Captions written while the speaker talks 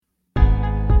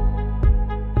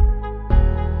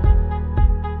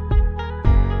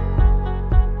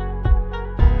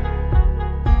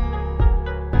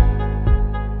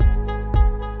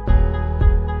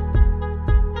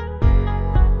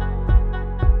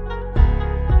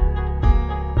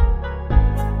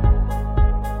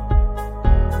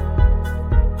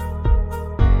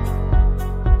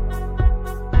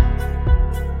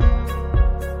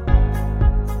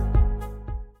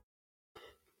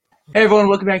Hey everyone,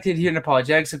 welcome back to Here in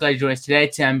Apologetics. So glad you joined us today.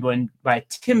 Today I'm joined by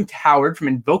Tim Howard from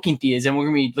Invoking Theism. We're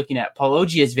going to be looking at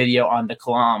Paulogia's video on the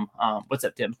Kalam. What's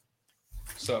up, Tim?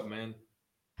 What's up, man?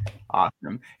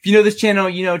 Awesome. If you know this channel,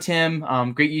 you know Tim.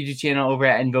 Great YouTube channel over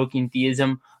at Invoking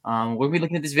Theism. We're going to be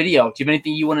looking at this video. Do you have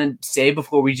anything you want to say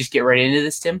before we just get right into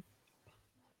this, Tim?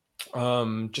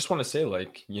 Just want to say, we're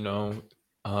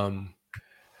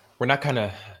not kind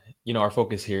of, our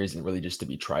focus here isn't really just to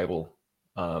be tribal,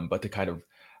 but to kind of,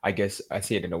 I guess I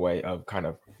see it in a way of kind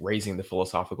of raising the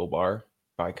philosophical bar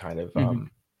by kind of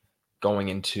going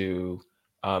into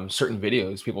certain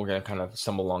videos. People are going to kind of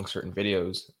stumble along certain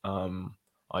videos on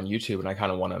YouTube, and I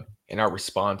kind of want to, in our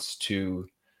response to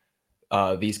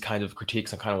these kinds of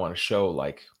critiques, I kind of want to show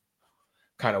like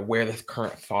kind of where the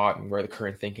current thought and where the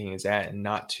current thinking is at, and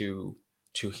not to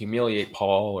humiliate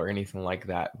Paul or anything like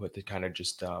that, but to kind of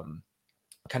just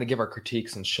kind of give our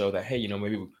critiques and show that, hey,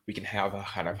 maybe we can have a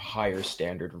kind of higher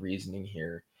standard reasoning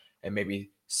here and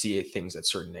maybe see things at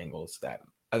certain angles that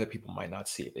other people might not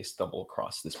see if they stumble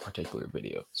across this particular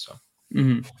video. So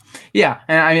yeah,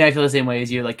 and I mean I feel the same way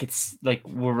as you. Like it's like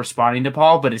we're responding to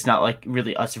Paul, but it's not like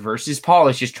really us versus Paul.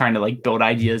 It's just trying to like build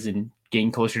ideas and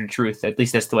getting closer to truth. At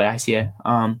least that's the way I see it.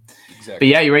 Exactly. But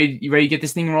yeah, you ready to get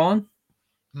this thing rolling?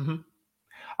 Mm-hmm.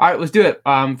 All right, let's do it.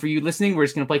 For you listening, we're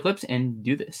just gonna play clips and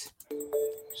do this.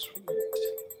 Sweet.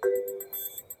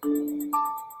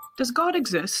 Does God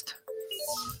exist?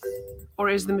 Or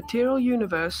is the material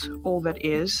universe all that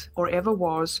is, or ever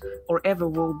was, or ever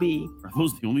will be? Are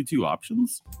those the only two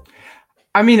options?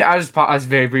 I mean, I just pause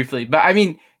very briefly, but I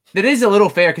mean, that is a little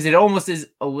fair because it almost is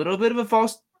a little bit of a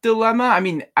false dilemma. I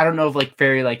mean, I don't know if like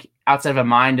very like outside of a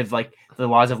mind of like the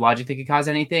laws of logic that could cause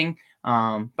anything. But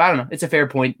I don't know. It's a fair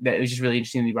point that it was just really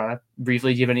interesting that you brought up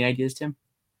briefly. Do you have any ideas, Tim?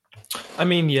 I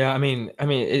mean, yeah. I mean,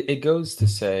 it goes to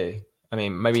say, I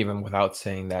mean, maybe even without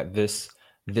saying that this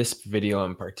video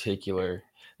in particular,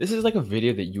 this is like a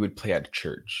video that you would play at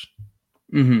church.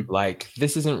 Mm-hmm. Like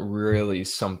this isn't really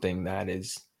something that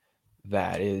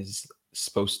is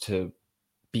supposed to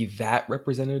be that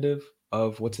representative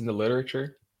of what's in the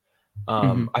literature.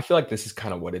 I feel like this is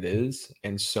kind of what it is,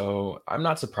 and so I'm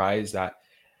not surprised that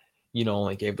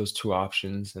only gave those two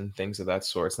options and things of that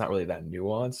sort. It's not really that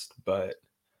nuanced, but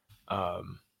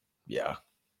yeah.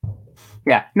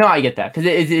 Yeah, no, I get that because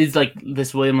it is like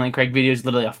this William Lane Craig video is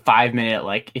literally a 5-minute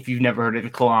like if you've never heard of the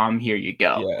Kalam, here you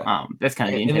go. Yeah. That's kind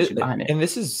of the intention behind it. And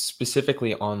this is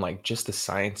specifically on like just the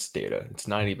science data. It's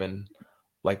not even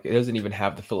like it doesn't even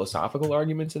have the philosophical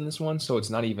arguments in this one, so it's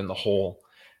not even the whole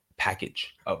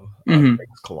package of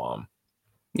Craig's Kalam.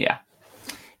 Yeah,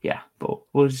 but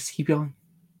we'll just keep going.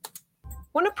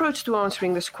 One approach to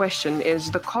answering this question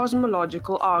is the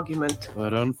cosmological argument.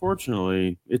 But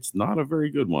unfortunately, it's not a very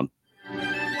good one.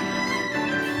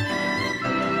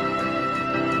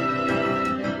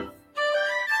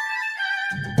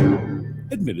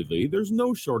 Admittedly, there's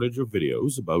no shortage of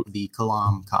videos about the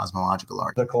Kalam cosmological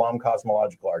argument. The Kalam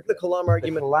cosmological argument. The Kalam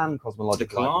argument. The Kalam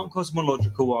cosmological argument.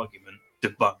 Cosmological argument.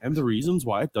 Debunk. and the reasons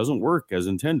why it doesn't work as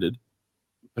intended.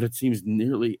 But it seems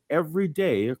nearly every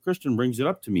day a Christian brings it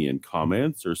up to me in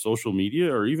comments or social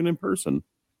media or even in person.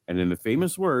 And in the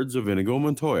famous words of Inigo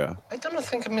Montoya, I don't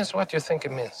think it means what you think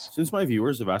it means. Since my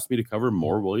viewers have asked me to cover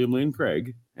more William Lane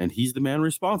Craig, and he's the man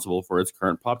responsible for its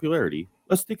current popularity,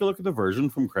 let's take a look at the version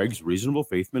from Craig's Reasonable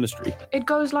Faith Ministry. It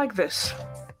goes like this.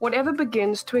 Whatever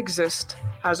begins to exist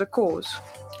has a cause.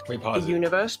 The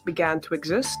universe began to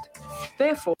exist.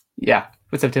 Therefore... Yeah.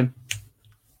 What's up, Tim?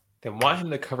 They want him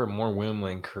to cover more William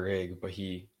Lane Craig, but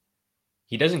he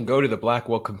doesn't go to the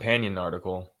Blackwell Companion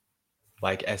article,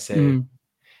 like essay.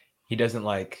 He doesn't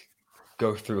like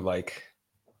go through like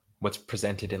what's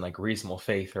presented in like Reasonable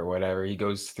Faith or whatever. He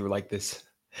goes through like this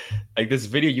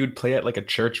video you'd play at like a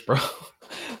church, bro.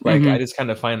 Like I just kind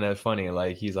of find that funny.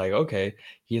 Like he's like, okay,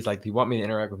 he's like, you want me to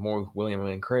interact with more with William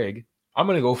Lane Craig? I'm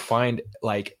gonna go find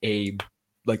like the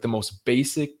most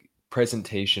basic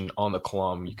presentation on the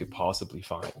Kalam you could possibly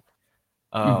find.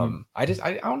 I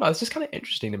don't know, it's just kind of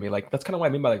interesting to me. Like that's kind of what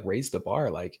I mean by like raise the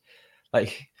bar, like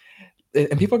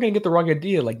and people are gonna get the wrong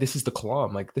idea. Like this is the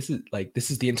Kalam, like this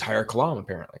is the entire Kalam.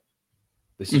 Apparently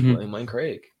this is William Lane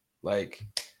Craig. Like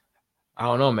I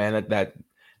don't know, man, that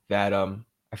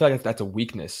I feel like that's a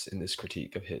weakness in this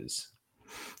critique of his.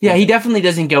 Yeah, he definitely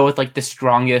doesn't go with like the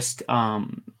strongest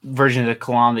version of the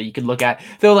Kalam that you could look at.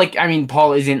 Though, like, I mean,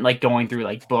 Paul isn't like going through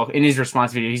like book in his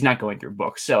response video. He's not going through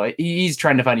books, so he's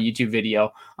trying to find a YouTube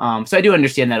video. So I do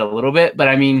understand that a little bit. But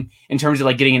I mean, in terms of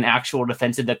like getting an actual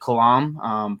defense of the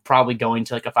Kalam, probably going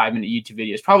to like a 5-minute YouTube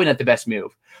video is probably not the best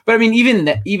move. But I mean,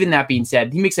 even that being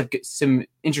said, he makes up some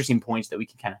interesting points that we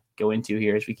can kind of go into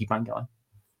here as we keep on going.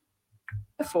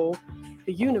 Therefore,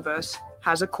 the universe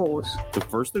has a cause. The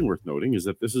first thing worth noting is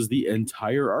that this is the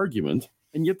entire argument,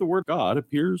 and yet the word God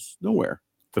appears nowhere.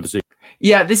 For the sake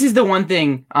Yeah, this is the one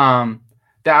thing that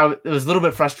I was a little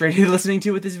bit frustrated listening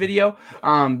to with this video,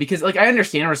 because like I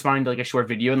understand responding to like a short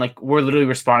video, and like we're literally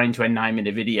responding to a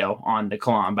 9-minute video on the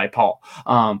Kalam by Paul.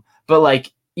 But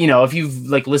like, you know, if you've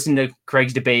like listened to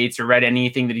Craig's debates or read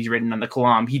anything that he's written on the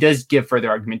Kalam, he does give further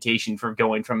argumentation for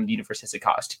going from the universe as a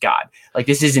cause to God. Like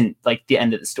this isn't like the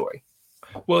end of the story.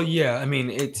 Well, yeah, I mean,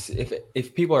 it's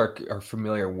if people are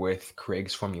familiar with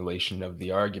Craig's formulation of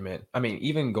the argument, I mean,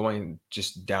 even going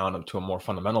just down up to a more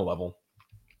fundamental level,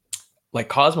 like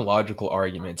cosmological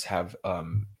arguments have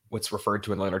what's referred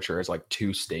to in literature as like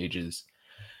 2 stages,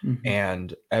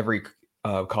 and every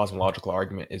cosmological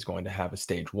argument is going to have a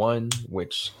stage 1,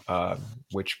 which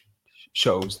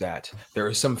shows that there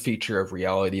is some feature of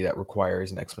reality that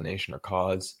requires an explanation or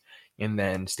cause, and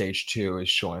then stage 2 is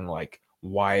showing like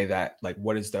why that, like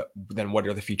what are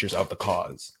the features of the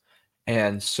cause.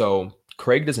 And so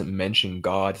Craig doesn't mention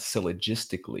God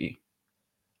syllogistically,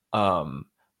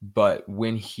 but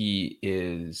when he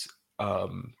is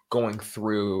going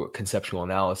through conceptual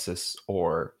analysis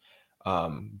or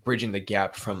bridging the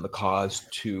gap from the cause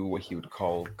to what he would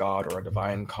call God or a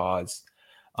divine cause,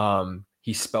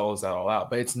 he spells that all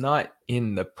out, but it's not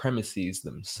in the premises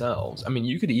themselves. I mean,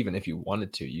 you could even, if you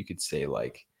wanted to, you could say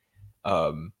like,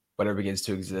 whatever begins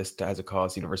to exist has a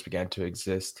cause. The universe began to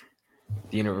exist.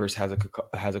 The universe has a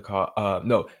cause.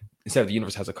 No, instead of the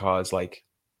universe has a cause, like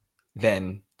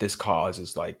then this cause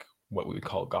is like what we would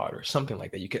call God or something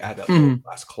like that. You could add that little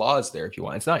last clause there if you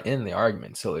want. It's not in the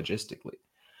argument syllogistically,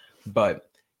 but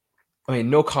I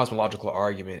mean, no cosmological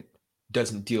argument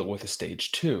doesn't deal with a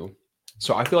stage 2.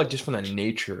 So I feel like just from the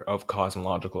nature of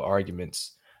cosmological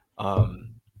arguments,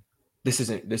 this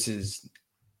is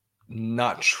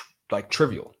not like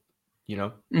trivial, you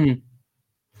know?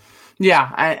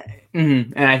 Yeah,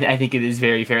 and I think it is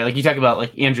very fair. Like you talk about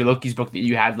like Andrew Loki's book that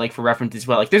you had like for reference as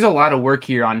well. Like there's a lot of work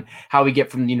here on how we get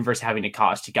from the universe having a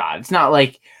cause to God. It's not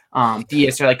like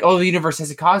theists are like, oh, the universe has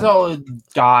a cause, oh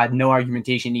God, no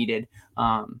argumentation needed.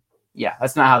 Yeah,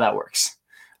 that's not how that works.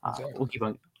 We'll keep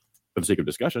on. For the sake of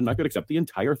discussion, I could accept the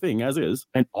entire thing as is,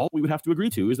 and all we would have to agree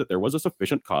to is that there was a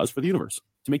sufficient cause for the universe.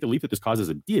 To make the leap that this cause is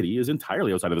a deity is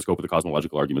entirely outside of the scope of the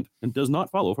cosmological argument and does not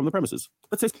follow from the premises.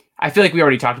 Let's say I feel like we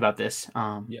already talked about this,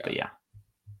 but yeah.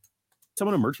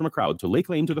 Someone emerged from a crowd to lay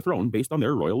claim to the throne based on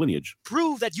their royal lineage.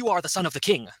 Prove that you are the son of the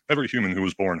king. Every human who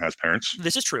was born has parents.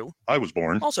 This is true. I was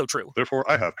born. Also true. Therefore,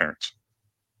 I have parents.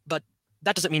 But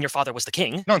that doesn't mean your father was the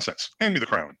king. Nonsense. Hand me the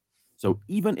crown. So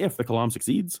even if the Kalam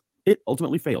succeeds, it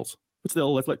ultimately fails. But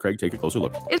still, let's let Craig take a closer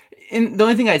look. And the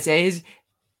only thing I'd say is,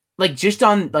 like, just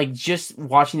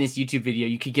watching this YouTube video,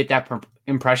 you could get that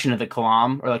impression of the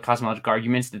Kalam or like cosmological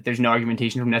arguments that there's no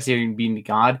argumentation from necessary being to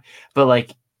God. But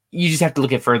like, you just have to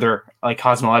look at further like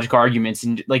cosmological arguments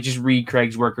and like just read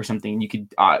Craig's work or something. And you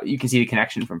can see the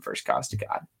connection from first cause to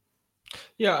God.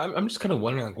 Yeah, I'm just kind of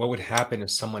wondering like, what would happen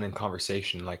if someone in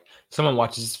conversation, like someone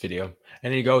watches this video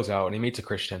and then he goes out and he meets a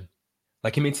Christian.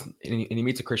 Like he meets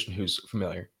a Christian who's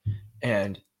familiar,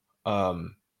 and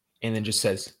then just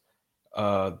says,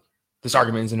 "This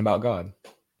argument isn't about God."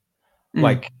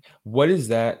 Like, what is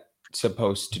that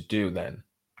supposed to do then?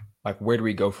 Like, where do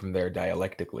we go from there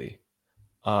dialectically?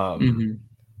 Is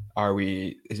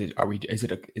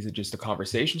it just a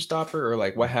conversation stopper, or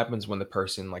like what happens when the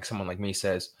person, like someone like me,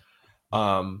 says,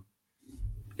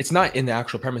 it's not in the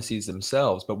actual premises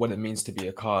themselves, but what it means to be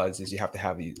a cause is you have to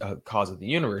have the cause of the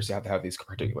universe. You have to have these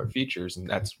particular features, and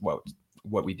that's what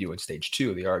we do in stage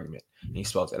 2 of the argument. And he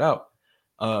spells it out.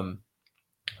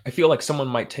 I feel like someone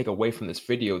might take away from this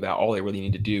video that all they really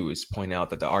need to do is point out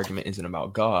that the argument isn't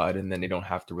about God, and then they don't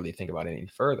have to really think about it any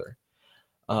further.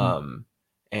 And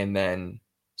then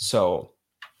so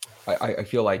I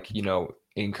feel like, you know,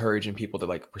 encouraging people to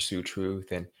like pursue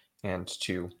truth and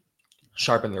to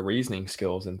sharpen their reasoning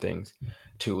skills and things,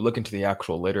 to look into the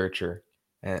actual literature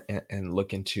and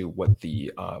look into what the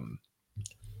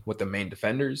main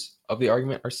defenders of the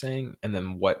argument are saying, and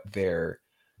then what the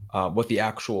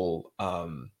actual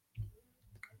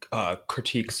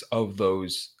critiques of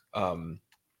those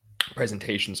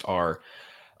presentations are,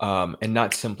 and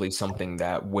not simply something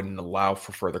that wouldn't allow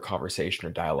for further conversation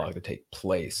or dialogue to take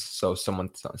place. So someone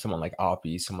like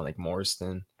Oppie, someone like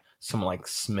Morrison, someone like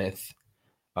Smith,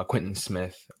 Quentin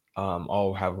Smith,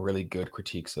 all have really good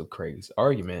critiques of Craig's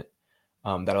argument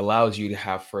that allows you to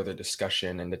have further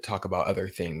discussion and to talk about other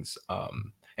things.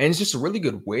 And it's just a really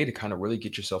good way to kind of really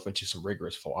get yourself into some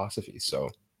rigorous philosophy. So,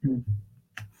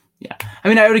 yeah, I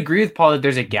mean, I would agree with Paul that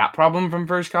there's a gap problem from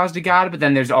first cause to God, but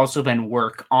then there's also been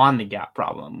work on the gap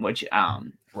problem, which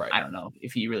Right. I don't know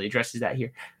if he really addresses that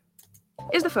here.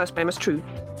 Is the first premise true?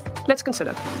 Let's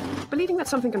consider. Believing that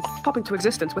something can pop into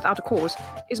existence without a cause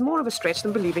is more of a stretch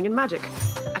than believing in magic.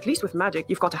 At least with magic,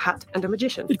 you've got a hat and a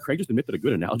magician. Did Craig just admit that a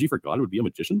good analogy for God would be a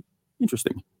magician?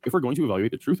 Interesting. If we're going to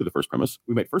evaluate the truth of the first premise,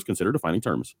 we might first consider defining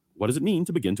terms. What does it mean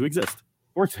to begin to exist?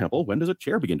 For example, when does a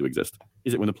chair begin to exist?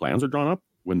 Is it when the plans are drawn up?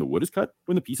 When the wood is cut?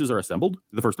 When the pieces are assembled?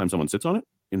 The first time someone sits on it?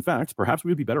 In fact, perhaps we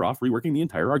would be better off reworking the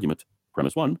entire argument.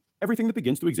 Premise 1, everything that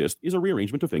begins to exist is a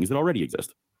rearrangement of things that already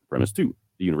exist. Premise 2,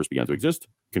 the universe began to exist.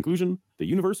 Conclusion, the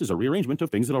universe is a rearrangement of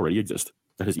things that already exist.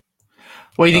 That is.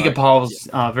 What do you think of Paul's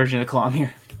version of the Kalam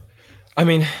here? I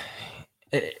mean,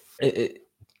 I feel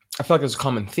like there's a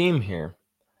common theme here.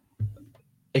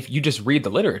 If you just read the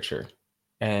literature,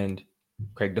 and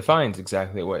Craig defines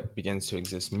exactly what begins to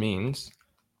exist means,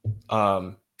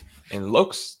 in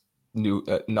Locke's new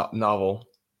novel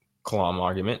Kalam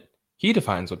argument, he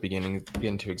defines what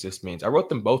begin to exist means. I wrote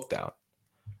them both down.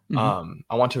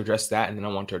 I want to address that, and then I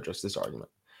want to address this argument.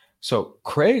 So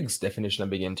Craig's definition of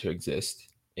begin to exist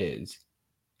is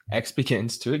X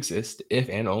begins to exist if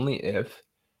and only if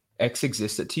X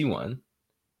exists at T1,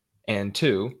 and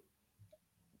 2,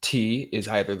 T is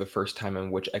either the first time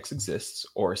in which X exists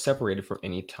or separated from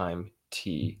any time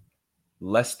T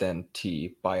less than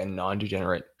T by a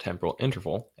non-degenerate temporal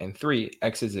interval, and 3,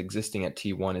 X is existing at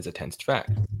T1 is a tensed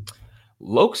fact.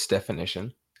 Locke's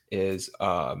definition is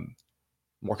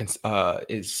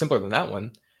is simpler than that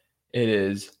one. It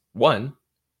is 1,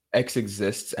 X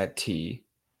exists at T,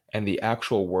 and the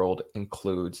actual world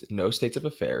includes no states of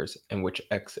affairs in which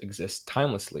X exists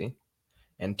timelessly,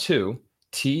 and 2,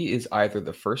 T is either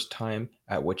the first time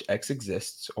at which X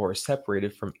exists or is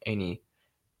separated from any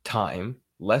time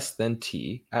less than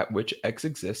T at which X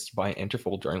exists by an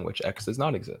interval during which X does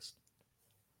not exist.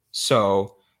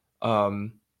 So,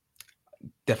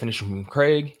 definition from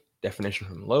Craig, definition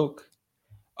from Locke.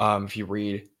 If you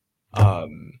read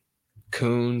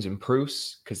Koons and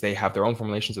Proust, because they have their own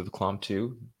formulations of the Kalam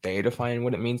too, they define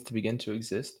what it means to begin to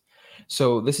exist.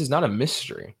 So this is not a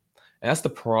mystery, and that's the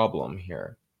problem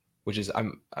here. Which is,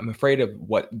 I'm afraid of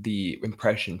what the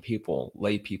impression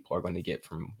lay people are going to get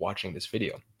from watching this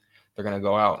video. They're going to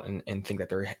go out and think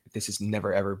that this has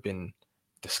never ever been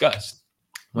discussed,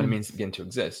 what it means to begin to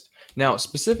exist. Now,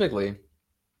 specifically,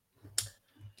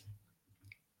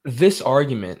 this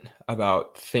argument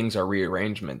about things are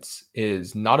rearrangements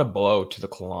is not a blow to the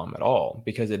Kalam at all,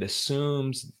 because it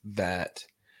assumes that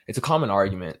it's a common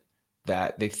argument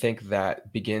that they think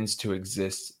that begins to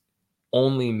exist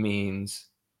only means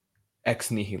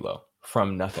ex nihilo,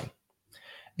 from nothing.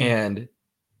 And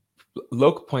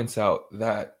Locke points out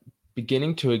that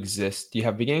beginning to exist, you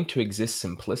have beginning to exist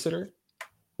simpliciter,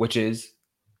 which is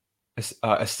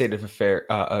a state of affair,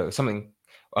 something,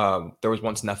 there was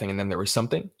once nothing and then there was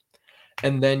something.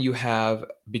 And then you have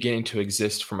beginning to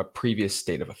exist from a previous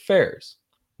state of affairs,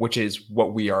 which is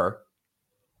what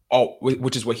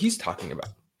which is what he's talking about.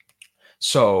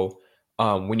 So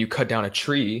when you cut down a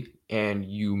tree and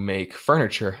you make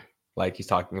furniture, like he's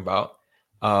talking about,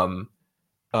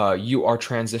 you are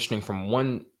transitioning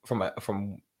from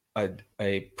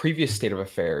a previous state of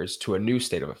affairs to a new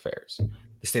state of affairs.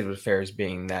 The state of affairs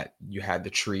being that you had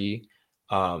the tree,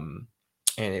 and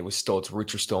its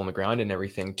roots were still in the ground and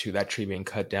everything, to that tree being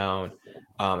cut down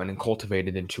and then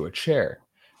cultivated into a chair.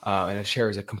 And a chair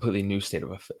is a completely new state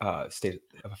of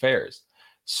affairs.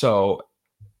 So,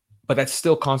 but that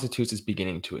still constitutes as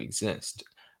beginning to exist.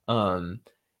 And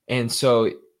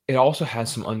so it also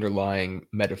has some underlying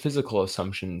metaphysical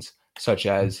assumptions, such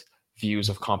as views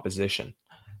of composition,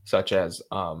 such as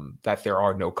that there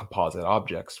are no composite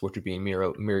objects, which would be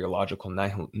mereological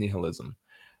nihilism,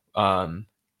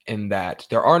 and that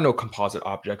there are no composite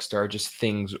objects, there are just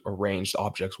things arranged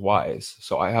objects-wise.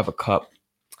 So I have a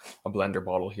blender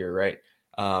bottle here, right?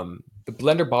 The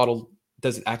blender bottle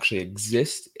doesn't actually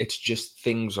exist. It's just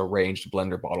things arranged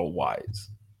blender bottle-wise.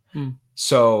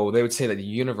 So they would say that the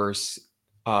universe,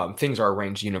 things are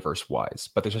arranged universe-wise,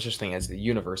 but there's no such thing as the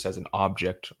universe as an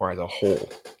object or as a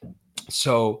whole.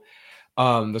 So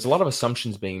there's a lot of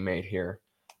assumptions being made here.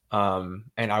 And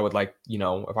I would like, if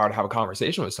I were to have a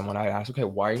conversation with someone, I'd ask, okay,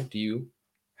 why do you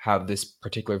have this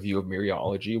particular view of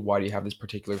mereology? Why do you have this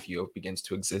particular view of begins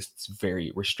to exist? It's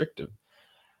very restrictive.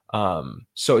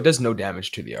 So it does no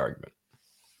damage to the argument.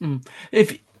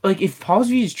 If Paul's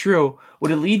view is true,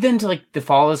 would it lead then to the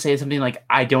follow say something like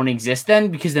I don't exist then?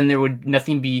 Because then there would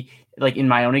nothing be in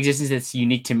my own existence that's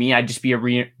unique to me. I'd just be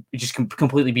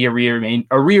completely be a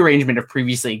rearrangement of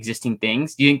previously existing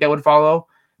things. Do you think that would follow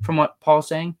from what Paul's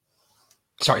saying?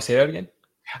 Sorry, say that again.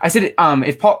 I said,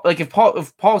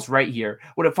 if Paul's right here,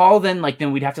 would it follow then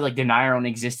then we'd have to deny our own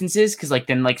existences? Because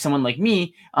then someone like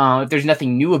me, if there's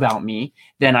nothing new about me,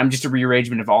 then I'm just a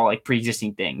rearrangement of all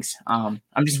pre-existing things. I'm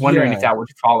just wondering if that would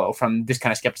follow from this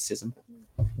kind of skepticism.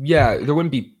 Yeah, there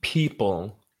wouldn't be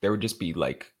people. There would just be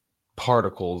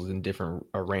particles in different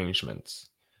arrangements.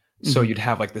 So you'd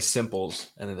have the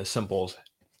simples, and then the simples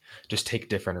just take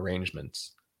different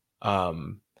arrangements.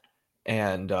 So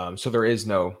there is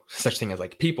no such thing as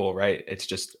people, right? It's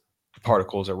just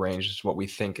particles arranged as what we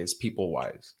think is people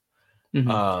wise.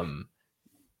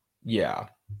 Yeah.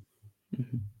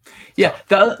 Yeah.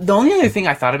 The only other thing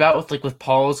I thought about with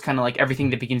Paul's kind of everything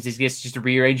that begins to exist, just a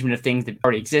rearrangement of things that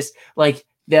already exist,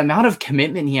 the amount of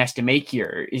commitment he has to make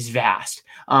here is vast.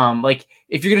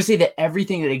 If you're gonna say that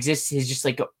everything that exists is just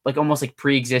almost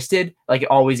pre-existed, it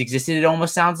always existed, it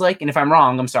almost sounds like. And if I'm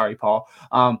wrong, I'm sorry, Paul.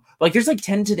 There's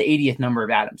 10 to the 80th number of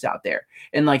atoms out there,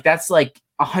 and that's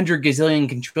 100 gazillion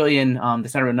quintillion.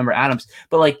 That's not a number of atoms,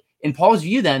 but in Paul's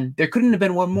view, then there couldn't have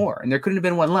been one more, and there couldn't have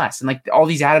been one less. And all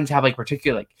these atoms have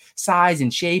particular size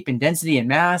and shape and density and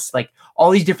mass,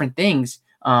 all these different things.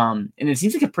 And it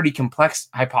seems like a pretty complex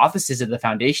hypothesis of the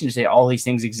foundation to say all these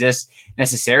things exist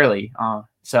necessarily.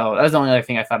 So that was the only other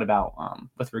thing I thought about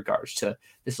with regards to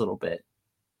this little bit.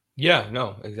 Yeah,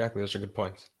 no, exactly. Those are good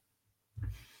points.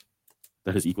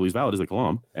 That is equally as valid as the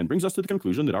Kalam, and brings us to the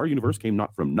conclusion that our universe came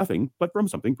not from nothing, but from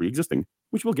something pre-existing,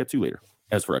 which we'll get to later.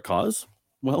 As for a cause,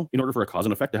 well, in order for a cause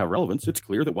and effect to have relevance, it's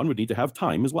clear that one would need to have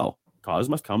time as well. Cause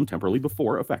must come temporally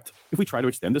before effect. If we try to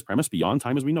extend this premise beyond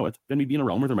time as we know it, then we'd be in a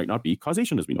realm where there might not be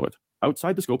causation as we know it.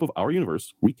 Outside the scope of our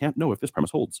universe, we can't know if this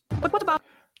premise holds. But what about...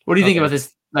 What do you think about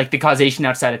this, the causation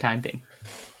outside of time thing?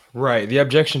 Right. The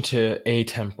objection to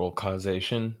atemporal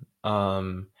causation,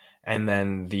 and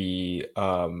then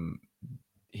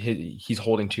he's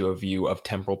holding to a view of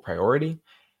temporal priority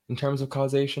in terms of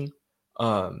causation.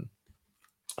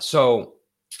 So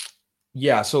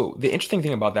the interesting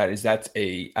thing about that is that's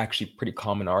actually pretty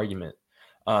common argument.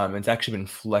 It's actually been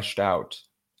fleshed out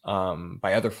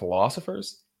by other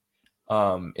philosophers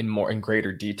in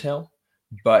greater detail,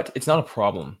 but it's not a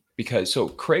problem because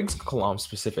Craig's Kalam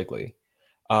specifically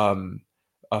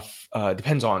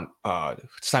depends on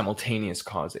simultaneous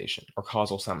causation or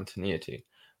causal simultaneity,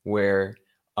 where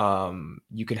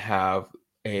you can have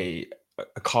a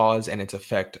cause and its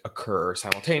effect occur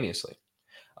simultaneously.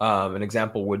 An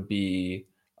example would be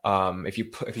if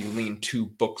you lean two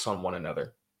books on one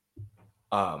another,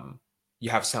 you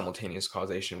have simultaneous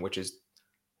causation, which is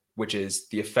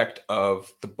the effect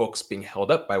of the books being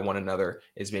held up by one another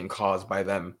is being caused by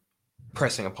them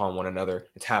pressing upon one another.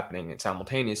 It's happening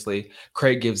simultaneously.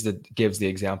 Craig gives the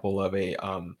example of a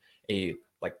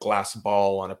glass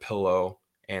ball on a pillow,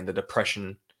 and the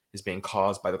depression is being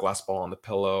caused by the glass ball on the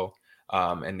pillow.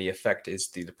 And the effect is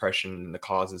the depression, and the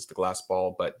cause is the glass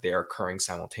ball, but they are occurring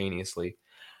simultaneously.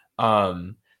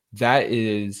 That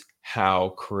is how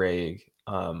Craig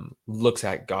looks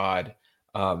at God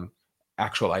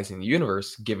actualizing the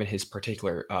universe, given his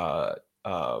particular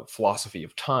philosophy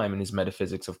of time and his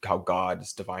metaphysics of how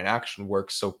God's divine action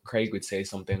works. So Craig would say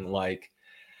something like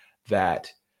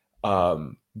that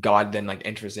God then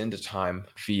enters into time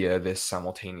via this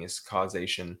simultaneous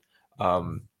causation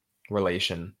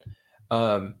relation.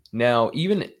 Now,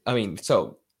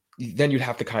 so then you'd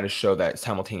have to kind of show that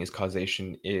simultaneous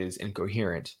causation is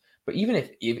incoherent. But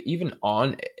even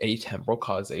on atemporal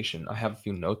causation, I have a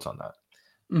few notes on that.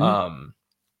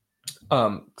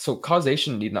 So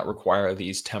causation need not require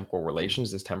these temporal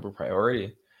relations, this temporal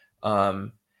priority.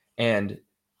 Even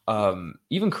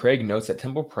Craig notes that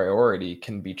temporal priority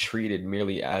can be treated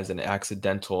merely as an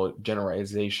accidental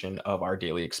generalization of our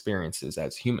daily experiences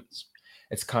as humans.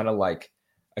 It's kind of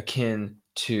akin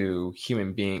to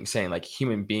human beings saying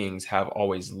human beings have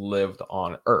always lived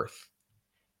on Earth,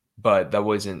 but that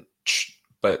wasn't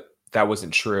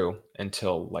true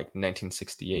until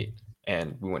 1968,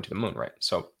 and we went to the moon, right?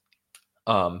 So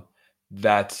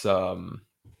that's so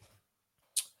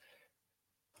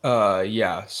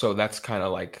that's kind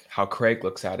of how Craig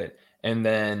looks at it. And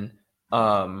then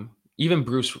even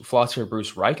philosopher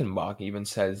Bruce Reichenbach even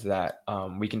says that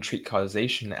we can treat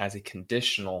causation as a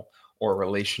conditional or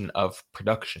relation of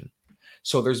production.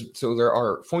 So there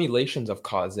are formulations of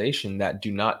causation that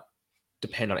do not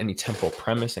depend on any temporal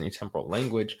premise, any temporal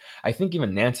language. I think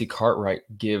even Nancy Cartwright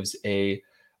gives a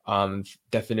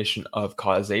definition of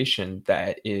causation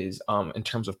that is in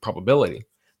terms of probability,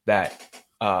 that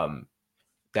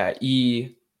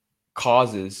E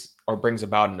causes or brings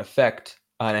about an effect,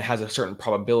 and it has a certain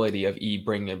probability of E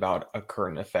bringing about a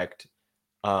current effect.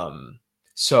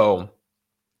 So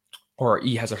or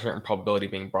E has a certain probability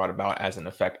of being brought about as an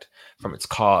effect from its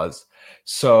cause.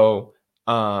 So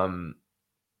there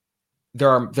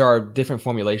are different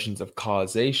formulations of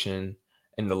causation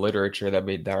in the literature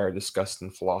that are discussed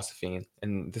in philosophy,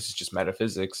 and this is just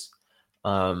metaphysics,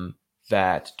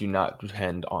 that do not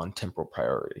depend on temporal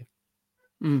priority.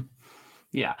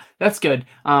 Yeah, that's good.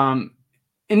 And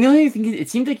the only thing, it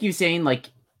seems like you saying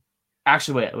like,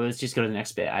 actually, wait, let's just go to the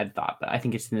next bit. I thought, but I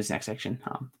think it's in this next section.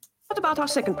 What about our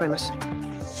second premise?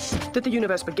 Did the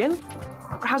universe begin,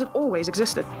 or has it always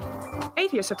existed?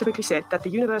 Atheists have typically said that the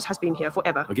universe has been here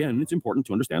forever. Again, it's important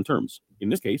to understand terms. In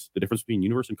this case, the difference between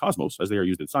universe and cosmos, as they are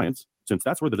used in science, since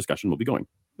that's where the discussion will be going.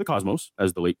 The cosmos,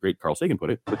 as the late great Carl Sagan put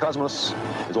it, the cosmos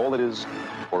is all that is,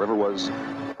 or ever was,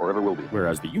 or ever will be.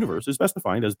 Whereas the universe is best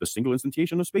defined as the single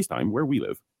instantiation of space-time where we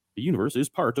live. The universe is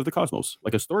part of the cosmos,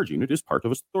 like a storage unit is part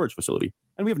of a storage facility,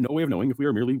 and we have no way of knowing if we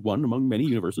are merely one among many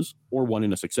universes, or one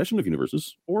in a succession of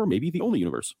universes, or maybe the only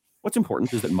universe. What's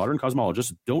important is that modern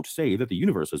cosmologists don't say that the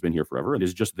universe has been here forever and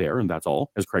is just there and that's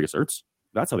all, as Craig asserts.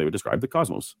 That's how they would describe the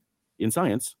cosmos. In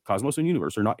science, cosmos and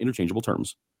universe are not interchangeable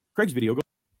terms. Craig's video goes...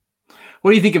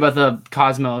 What do you think about the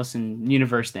cosmos and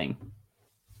universe thing?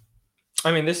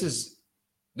 I mean, this is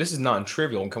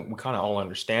non-trivial, and we kind of all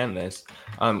understand this.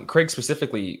 Craig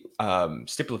specifically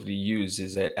stipulatively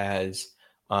uses it as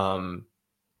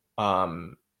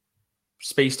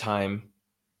space-time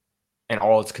and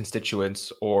all its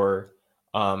constituents, or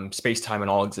space-time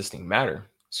and all existing matter.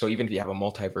 So even if you have a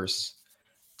multiverse,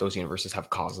 those universes have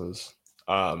causes.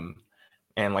 And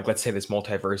like, let's say this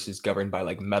multiverse is governed by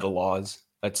like meta laws,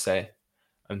 let's say,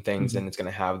 and things, and it's going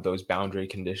to have those boundary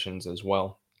conditions as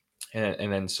well.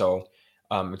 And then so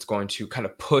it's going to kind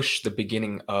of push the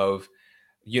beginning of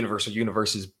universe or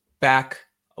universes back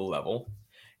a level.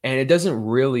 And it doesn't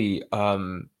really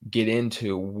get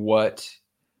into what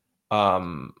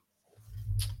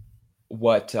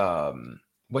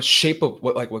shape of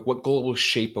what global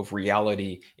shape of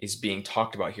reality is being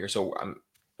talked about here. So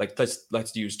like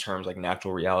let's use terms like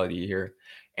natural reality here.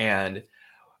 And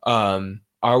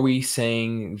are we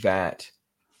saying that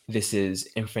this is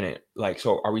infinite? Like,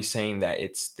 so are we saying that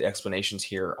it's the explanations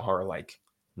here are like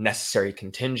necessary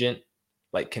contingent,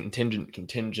 like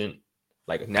contingent,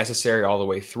 like necessary all the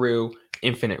way through,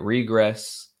 infinite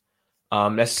regress,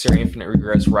 necessary infinite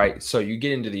regress, right? So you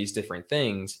get into these different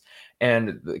things,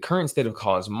 and the current state of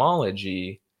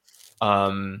cosmology,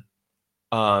 there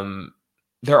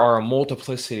are a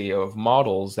multiplicity of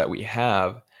models that we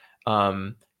have,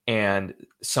 and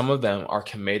some of them are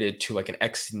committed to like an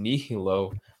ex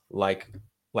nihilo, like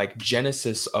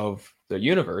genesis of the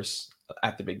universe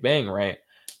at the Big Bang, right?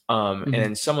 And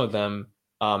then some of them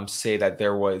say that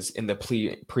there was, in the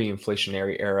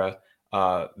pre-inflationary era,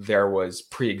 there was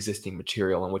pre-existing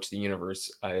material in which the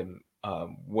universe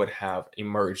would have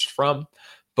emerged from.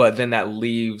 But then that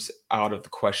leaves out of the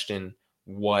question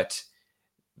what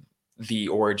the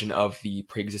origin of the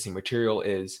pre-existing material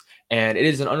is. And it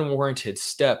is an unwarranted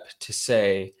step to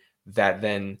say that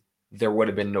then there would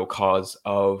have been no cause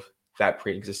of that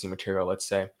pre-existing material, let's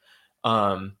say,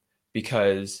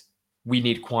 because we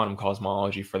need quantum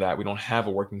cosmology for that. We don't have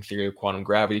a working theory of quantum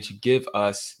gravity to give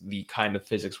us the kind of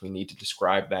physics we need to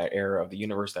describe that era of the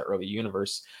universe, that early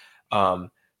universe,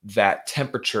 that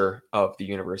temperature of the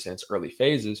universe in its early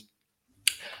phases.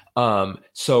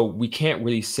 So we can't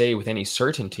really say with any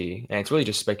certainty, and it's really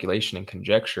just speculation and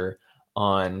conjecture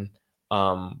on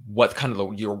what kind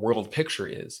of your world picture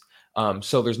is.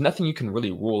 So there's nothing you can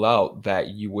really rule out that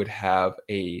you would have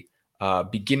a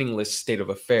beginningless state of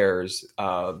affairs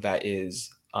that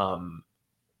is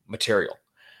material.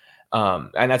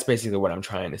 And that's basically what I'm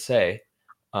trying to say.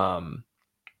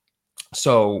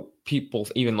 So people,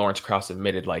 even Lawrence Krauss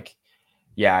admitted, like,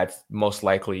 yeah, it's most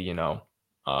likely, given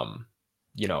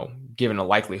a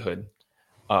likelihood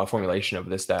formulation of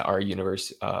this, that our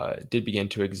universe did begin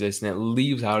to exist. And it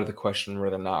leaves out of the question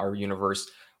whether or not our universe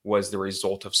was the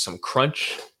result of some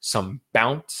crunch, some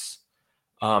bounce,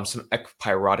 some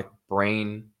ekpyrotic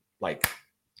brain, like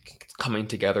coming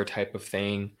together type of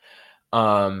thing.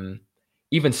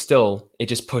 Even still, it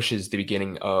just pushes the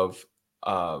beginning of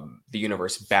the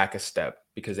universe back a step,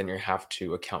 because then you have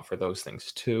to account for those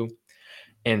things too.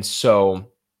 And so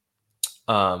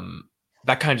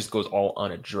that kind of just goes all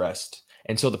unaddressed.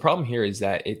 And so the problem here is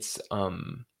that it's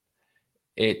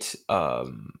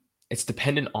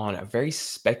dependent on a very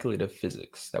speculative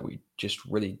physics that we just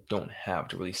really don't have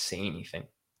to really say anything,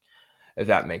 if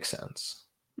that makes sense.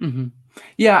 Mm-hmm.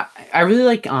 Yeah, I really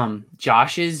like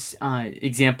Josh's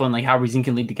example and like how reason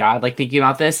can lead to God. Like thinking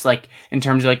about this, like in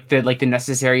terms of like the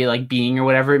necessary like being or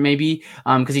whatever it may be.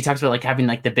 Because he talks about like having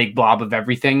like the big blob of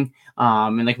everything.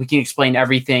 And like we can explain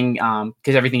everything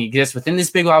because everything exists within this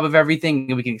big blob of everything,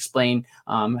 and we can explain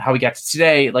how we got to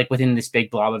today like within this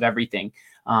big blob of everything.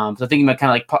 So thinking about kind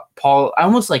of like Paul, I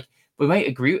almost like I might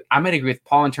agree with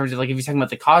Paul in terms of like if he's talking about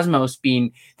the cosmos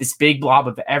being this big blob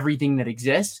of everything that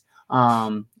exists.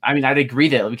 I mean, I'd agree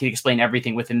that we could explain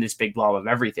everything within this big blob of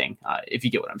everything, if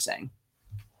you get what I'm saying.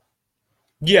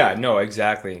 Yeah, no,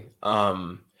 exactly.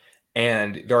 And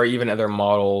there are even other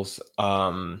models.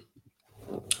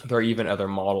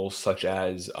 Such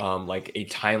as like a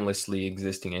timelessly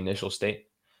existing initial state,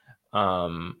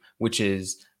 which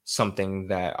is something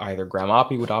that either Graham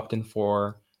Oppy would opt in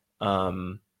for,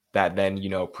 that then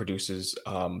produces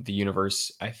the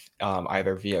universe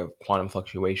either via quantum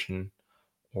fluctuation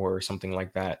or something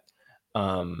like that.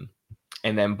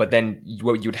 But then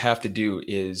what you'd have to do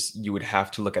is you would have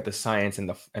to look at the science and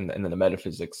the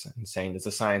metaphysics and saying, does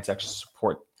the science actually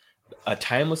support a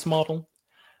timeless model?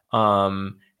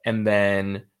 And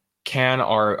then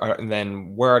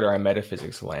where do our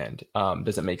metaphysics land?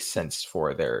 Does it make sense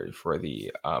for there to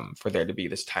be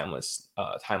this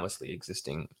timelessly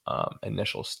existing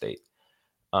initial state?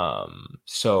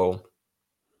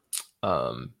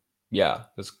 Yeah.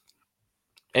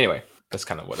 Anyway, that's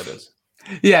kind of what it is.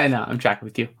 Yeah, no, I'm tracking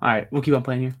with you. All right, we'll keep on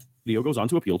playing here. Video goes on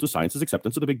to appeal to science's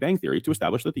acceptance of the Big Bang Theory to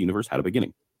establish that the universe had a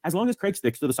beginning. As long as Craig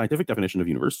sticks to the scientific definition of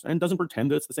universe and doesn't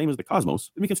pretend that it's the same as the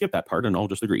cosmos, then we can skip that part and all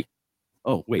just agree.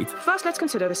 Oh, wait. First, let's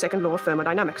consider the second law of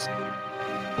thermodynamics.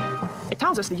 It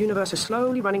tells us the universe is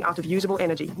slowly running out of usable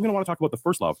energy. I'm going to want to talk about the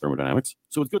first law of thermodynamics,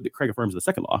 so it's good that Craig affirms the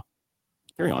second law.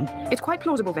 Carry on. It's quite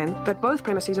plausible, then, that both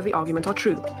premises of the argument are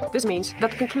true. This means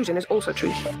that the conclusion is also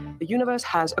true. The universe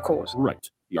has a cause. Right.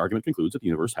 The argument concludes that the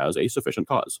universe has a sufficient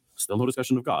cause. Still no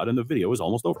discussion of God, and the video is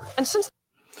almost over. And since...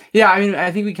 Yeah, I mean, I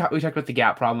think we talked about the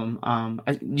gap problem.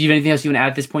 Do you have anything else you want to add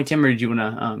at this point, Tim, or did you want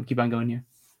to keep on going here?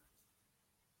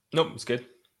 Nope, it's good.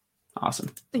 Awesome.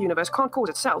 The universe can't cause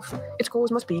itself. Its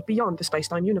cause must be beyond the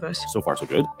space-time universe. So far, so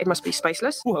good. It must be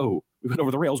spaceless. Whoa, we went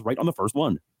over the rails right on the first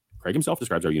one. Craig himself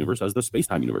describes our universe as the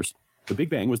space-time universe. The Big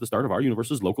Bang was the start of our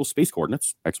universe's local space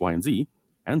coordinates, x, y, and z,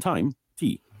 and time,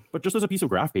 t. But just as a piece of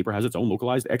graph paper has its own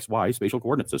localized x, y spatial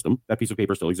coordinate system, that piece of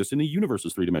paper still exists in the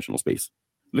universe's three-dimensional space.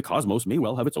 The cosmos may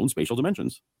well have its own spatial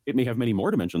dimensions. It may have many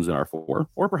more dimensions than our four,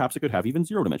 or perhaps it could have even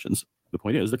 0 dimensions. The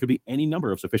point is, there could be any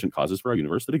number of sufficient causes for our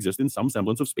universe that exist in some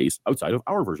semblance of space outside of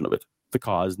our version of it. The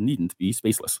cause needn't be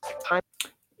spaceless.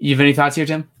 You have any thoughts here,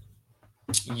 Tim?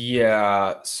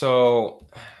 Yeah, so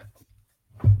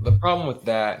the problem with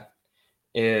that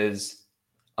is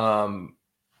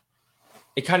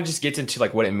it kind of just gets into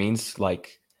like what it means to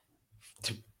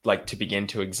begin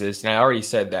to exist. And I already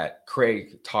said that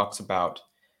Craig talks about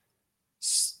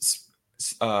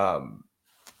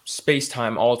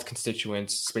space-time, all its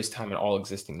constituents, space-time and all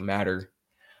existing matter.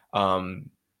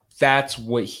 That's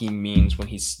what he means when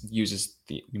he uses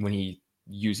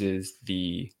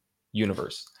the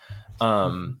universe.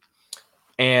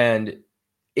 And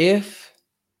if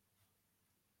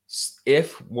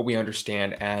what we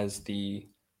understand as the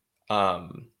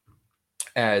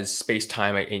as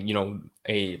space-time,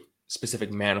 a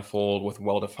specific manifold with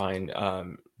well-defined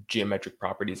geometric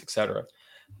properties, etc.,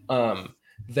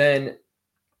 then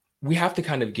we have to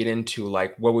kind of get into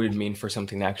like what would it mean for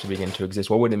something to actually begin to exist?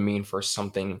 What would it mean for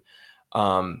something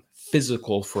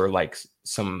physical, for like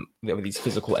some of these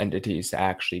physical entities to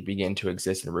actually begin to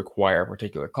exist and require a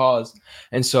particular cause?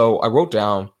 And so I wrote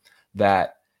down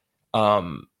that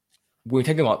when we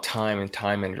think about time and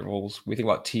time intervals, we think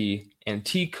about t, and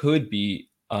t could be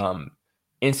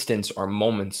instants or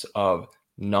moments of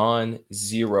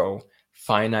non-zero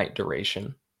finite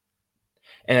duration.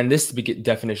 And this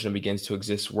definition of begins to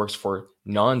exist works for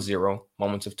non-zero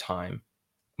moments of time,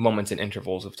 moments and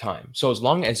intervals of time. So as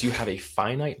long as you have a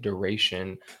finite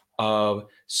duration of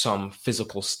some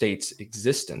physical state's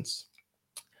existence,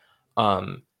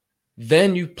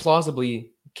 then you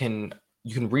plausibly can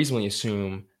reasonably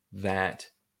assume that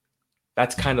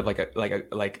that's kind of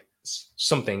like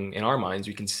something in our minds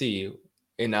we can see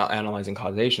in analyzing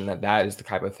causation, that is the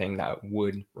type of thing that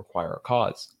would require a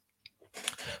cause.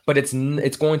 But it's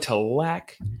going to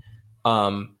lack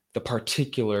the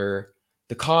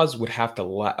cause would have to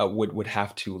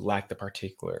lack the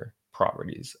particular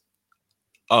properties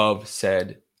of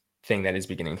said thing that is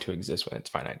beginning to exist with its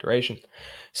finite duration.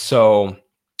 So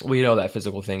we know that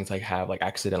physical things have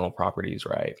accidental properties,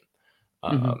 right?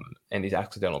 And these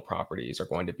accidental properties are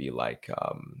going to be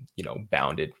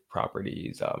bounded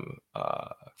properties,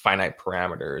 finite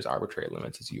parameters, arbitrary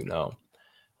limits, as you know.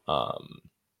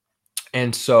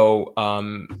 And so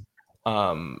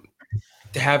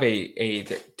to have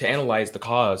to analyze the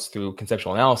cause through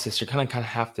conceptual analysis, you're going to kind of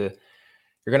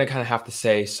have to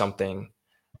say something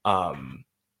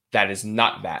that is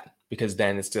not that, because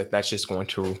then that's just going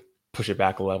to push it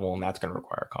back a level, and that's going to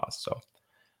require a cause. So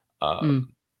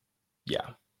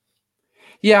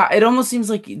yeah, it almost seems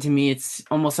like, to me, it's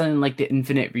almost something like the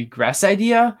infinite regress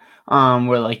idea,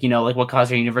 where, like, like what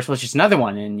caused our universe was just another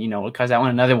one, and what caused that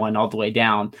one, another one, all the way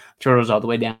down, turtles all the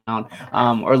way down,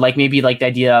 or like maybe like the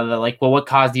idea that, like, well, what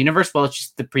caused the universe? Well, it's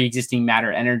just the pre-existing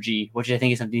matter energy, which I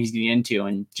think is something he's getting into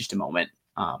in just a moment.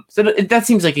 So that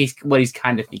seems like what he's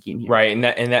kind of thinking here, right?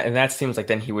 And that seems like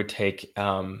then he would take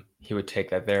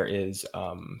that there is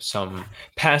some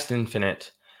past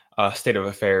infinite state of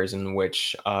affairs in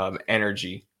which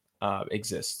energy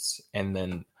exists, and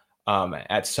then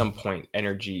at some point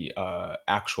energy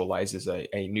actualizes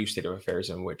a new state of affairs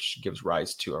in which gives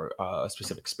rise to a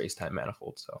specific space-time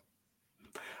manifold. So,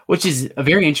 which is a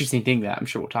very interesting thing that I'm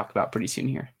sure we'll talk about pretty soon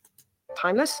here.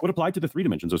 Timeless? What applied to the 3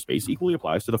 dimensions of space equally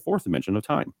applies to the 4th dimension of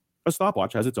time. A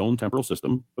stopwatch has its own temporal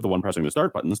system, but the one pressing the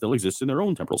start button still exists in their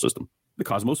own temporal system. The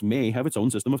cosmos may have its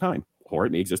own system of time, or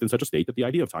it may exist in such a state that the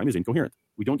idea of time is incoherent.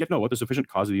 We don't yet know what the sufficient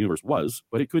cause of the universe was,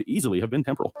 but it could easily have been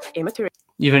temporal. Immaterial.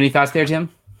 You have any thoughts there, Tim?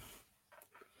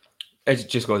 It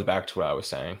just goes back to what I was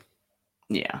saying.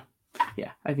 Yeah,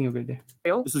 I think we're good there.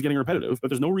 This is getting repetitive, but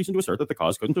there's no reason to assert that the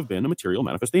cause couldn't have been a material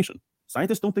manifestation.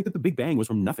 Scientists don't think that the Big Bang was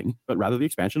from nothing, but rather the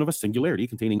expansion of a singularity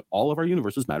containing all of our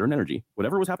universe's matter and energy.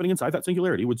 Whatever was happening inside that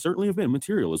singularity would certainly have been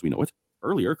material as we know it.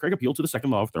 Earlier, Craig appealed to the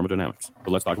second law of thermodynamics,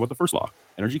 but let's talk about the first law.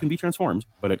 Energy can be transformed,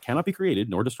 but it cannot be created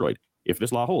nor destroyed. If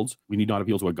this law holds, we need not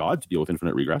appeal to a god to deal with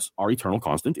infinite regress. Our eternal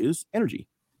constant is energy.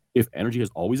 If energy has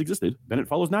always existed, then it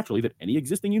follows naturally that any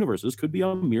existing universes could be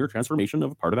a mere transformation of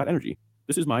a part of that energy.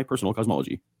 This is my personal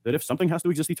cosmology, that if something has to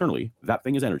exist eternally, that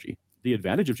thing is energy. The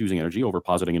advantage of choosing energy over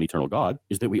positing an eternal god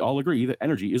is that we all agree that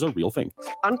energy is a real thing.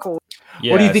 Uncool.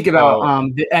 What do you think about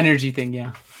the energy thing?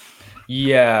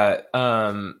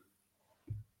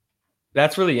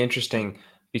 That's really interesting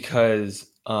because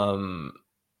oh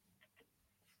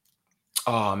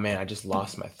man, I just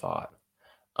lost my thought.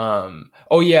 So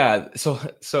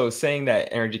saying that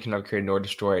energy cannot be created nor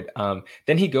destroyed,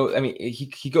 then he goes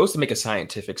to make a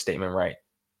scientific statement, right?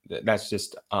 That's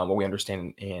just what we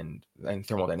understand in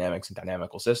thermodynamics and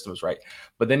dynamical systems, right?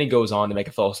 But then he goes on to make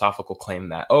a philosophical claim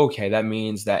that, okay, that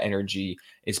means that energy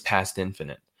is past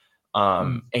infinite.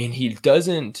 And he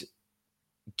doesn't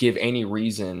give any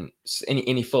reason,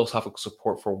 any philosophical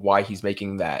support for why he's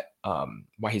making that,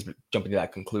 why he's jumping to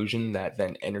that conclusion that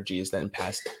then energy is then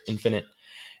past infinite.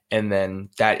 And then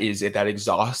that is it, that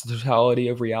exhausts the totality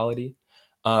of reality.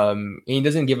 And he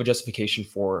doesn't give a justification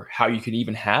for how you could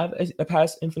even have a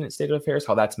past infinite state of affairs,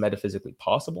 how that's metaphysically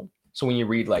possible. So when you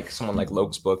read like someone like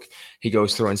Locke's book, he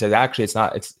goes through and says, actually,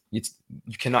 you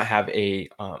cannot have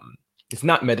it's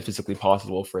not metaphysically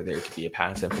possible for there to be a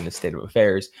past infinite state of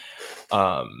affairs.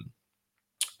 So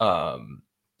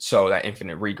that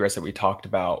infinite regress that we talked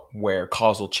about, where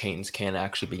causal chains can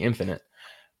actually be infinite.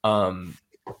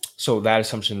 So that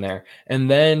assumption there. And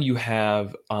then you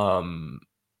have, so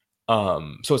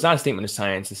it's not a statement of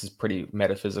science. This is pretty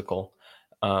metaphysical.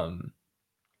 And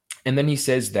then he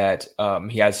says that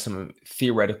he has some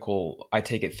theoretical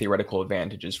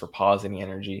advantages for positing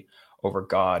energy over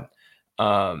God.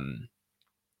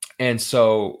 And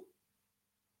so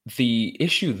the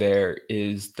issue there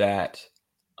is that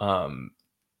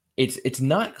it's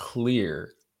not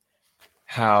clear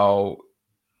how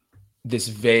this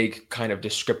vague kind of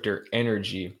descriptor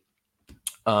energy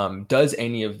does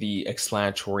any of the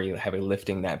explanatory heavy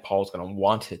lifting that Paul's going to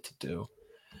want it to do.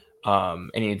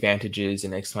 Any advantages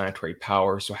in explanatory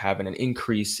power, so having an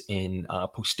increase in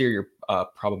posterior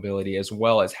probability, as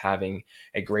well as having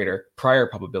a greater prior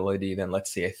probability than,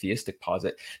 let's say, a theistic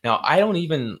posit. Now, I don't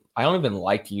even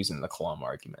like using the Kalam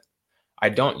argument. I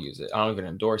don't use it. I don't even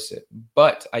endorse it.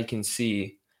 But I can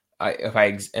see, if I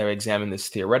examine this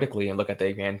theoretically and look at the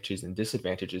advantages and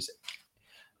disadvantages,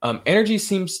 energy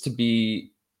seems to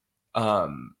be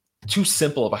too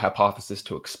simple of a hypothesis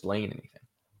to explain anything.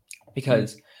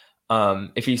 Because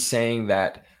if he's saying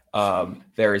that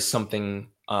there is something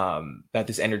that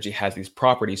this energy has these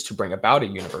properties to bring about a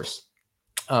universe,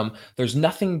 there's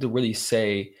nothing to really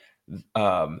say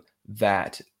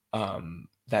that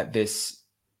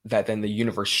then the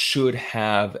universe should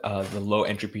have the low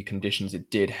entropy conditions it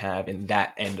did have in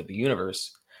that end of the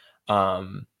universe,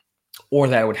 or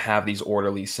that it would have these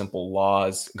orderly, simple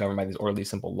laws governed by these orderly,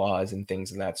 simple laws and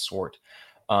things of that sort.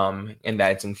 and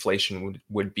that its inflation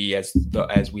would be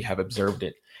as we have observed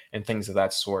it, and things of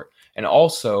that sort. And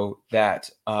also that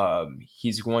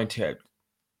he's going to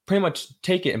pretty much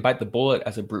take it and bite the bullet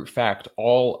as a brute fact,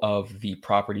 all of the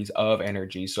properties of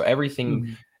energy. So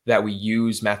everything that we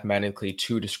use mathematically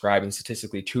to describe and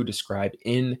statistically to describe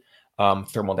in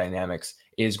thermodynamics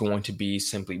is going to be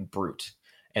simply brute.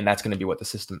 And that's going to be what the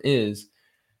system is,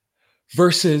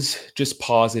 versus just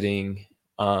positing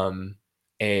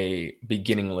a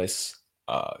beginningless,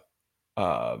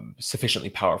 sufficiently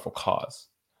powerful cause.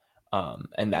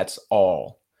 And that's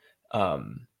all.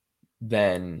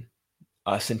 Then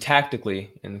syntactically,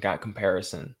 in that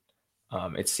comparison,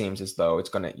 it seems as though it's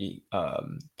going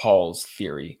to Paul's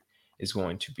theory is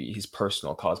going to be, his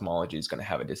personal cosmology is going to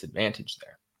have a disadvantage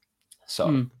there.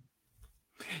 So,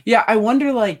 yeah, I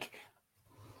wonder, like,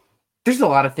 there's a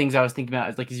lot of things I was thinking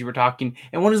about as you were talking,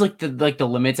 and one is the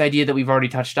limits idea that we've already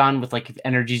touched on with if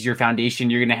energy is your foundation,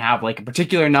 you're going to have a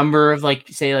particular number of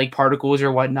say particles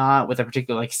or whatnot with a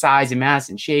particular size and mass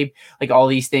and shape, all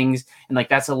these things, and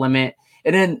that's a limit.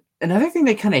 And then another thing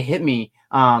that kind of hit me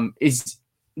is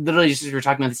literally just as we were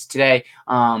talking about this today,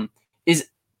 is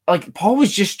Paul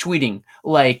was just tweeting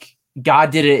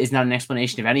God did it is not an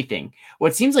explanation of anything.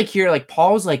 What seems here,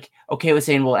 Paul's okay with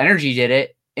saying, well, energy did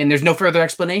it, and there's no further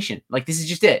explanation. This is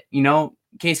just it,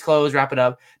 case closed, wrap it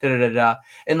up,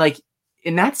 And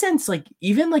in that sense,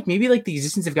 even maybe the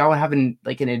existence of God would have an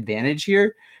advantage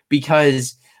here,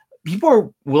 because people are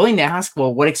willing to ask,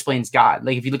 well, what explains God?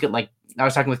 If you look at I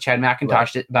was talking with Chad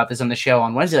McIntosh about this on the show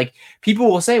on Wednesday, people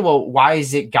will say, well, why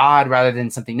is it God rather than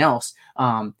something else?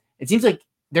 It seems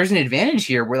there's an advantage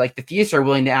here where the theists are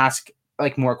willing to ask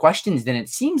more questions than it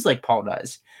seems like Paul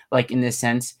does, in this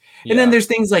sense. Yeah. And then there's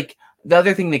things the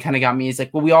other thing that kind of got me is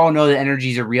well, we all know that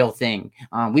energy is a real thing.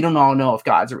 We don't all know if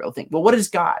God's a real thing. Well, what is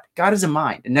God? God is a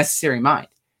mind, a necessary mind.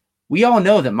 We all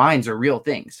know that minds are real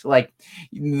things.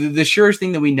 The surest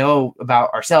thing that we know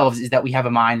about ourselves is that we have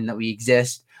a mind and that we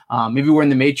exist. Maybe we're in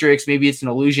the matrix, maybe it's an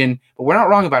illusion, but we're not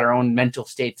wrong about our own mental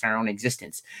states and our own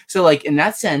existence. So in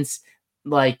that sense,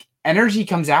 energy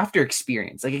comes after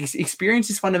experience. Experience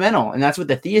is fundamental, and that's what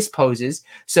the theist poses.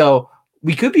 So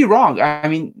we could be wrong. I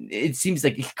mean, it seems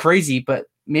crazy, but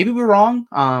maybe we're wrong.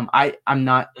 I'm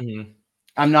not saying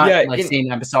I'm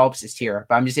a solipsist here,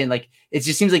 but I'm just saying it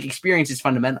just seems experience is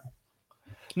fundamental.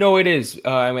 No, it is.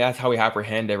 I mean, that's how we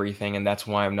apprehend everything, and that's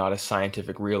why I'm not a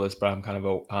scientific realist, but I'm kind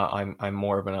of I'm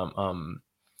more of an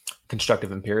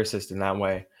constructive empiricist in that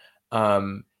way.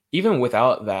 Even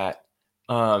without that,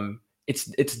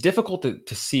 it's difficult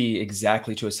to see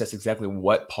exactly, to assess exactly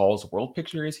what Paul's world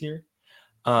picture is here.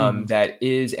 That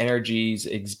is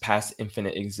energy's past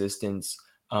infinite existence.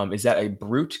 Is that a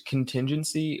brute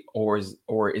contingency, or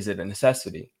is it a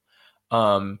necessity?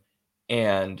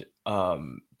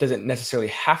 Does it necessarily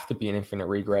have to be an infinite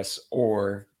regress,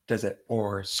 or does it?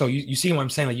 Or so you see what I'm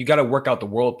saying? You got to work out the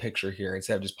world picture here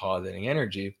instead of just positing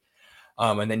energy,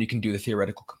 and then you can do the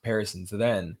theoretical comparisons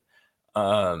then.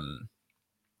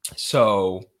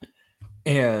 So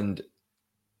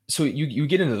you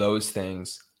get into those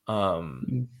things.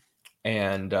 So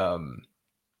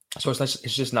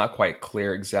it's just not quite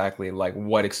clear exactly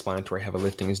what explanatory heavy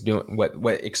lifting is doing,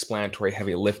 what explanatory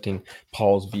heavy lifting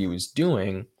Paul's view is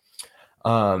doing.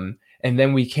 And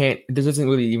then there doesn't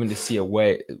really even to see a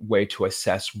way to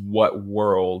assess what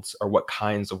worlds or what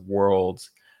kinds of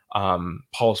worlds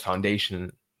Paul's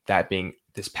foundation, that being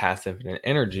this past infinite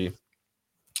energy,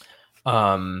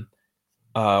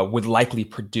 would likely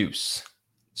produce.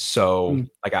 So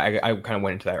I kind of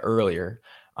went into that earlier.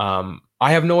 I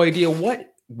have no idea what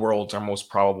worlds are most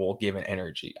probable given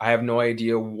energy. I have no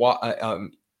idea what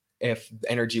if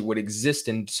energy would exist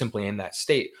simply in that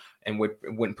state and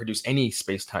wouldn't produce any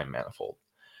space-time manifold.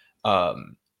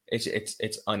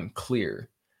 It's unclear.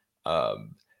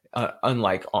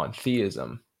 Unlike on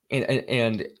theism,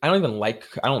 and I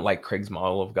don't like Craig's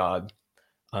model of God.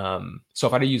 So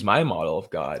if I had to use my model of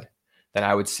God, then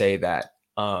I would say that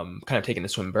kind of taking the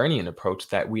Swinburnian approach,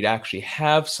 that we'd actually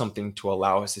have something to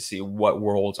allow us to see what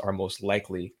worlds are most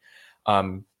likely,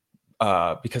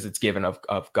 because it's given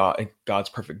of God's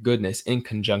perfect goodness in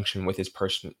conjunction with his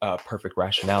perfect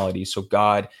rationality. So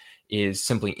God is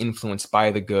simply influenced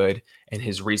by the good and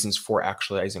his reasons for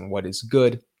actualizing what is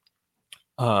good.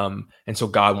 And so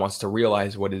God wants to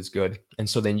realize what is good. And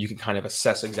so then you can kind of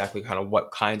assess exactly kind of what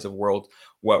kinds of worlds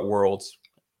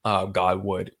God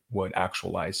would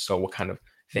actualize. So what kind of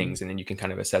things, and then you can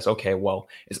kind of assess, okay, well,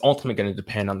 it's ultimately going to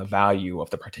depend on the value of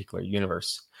the particular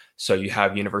universe. So you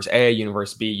have universe A,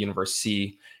 universe B, universe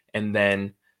C, and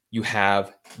then you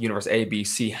have universe A, B,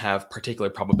 C have particular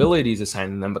probabilities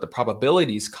assigned to them, but the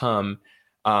probabilities come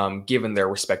given their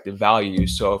respective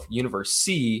values. So if universe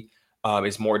C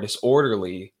is more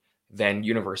disorderly than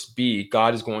universe B,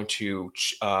 God is going to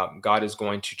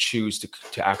choose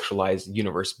to actualize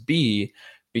universe B,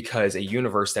 because a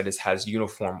universe that has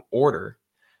uniform order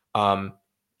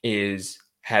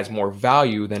has more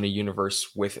value than a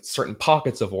universe with certain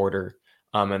pockets of order,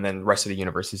 and then the rest of the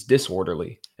universe is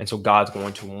disorderly. And so God's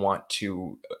going to want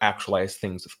to actualize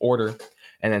things with order.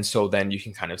 And then you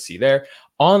can kind of see there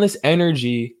on this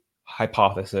energy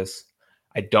hypothesis,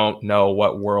 I don't know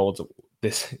what worlds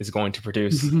this is going to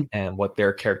produce and what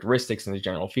their characteristics and the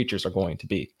general features are going to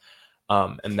be.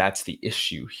 And that's the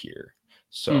issue here.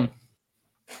 So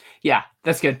yeah,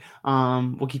 that's good.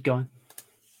 We'll keep going.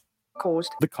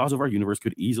 The cause of our universe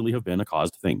could easily have been a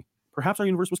caused thing. Perhaps our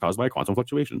universe was caused by a quantum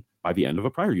fluctuation, by the end of a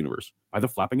prior universe, by the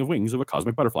flapping of wings of a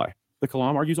cosmic butterfly. The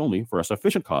Kalam argues only for a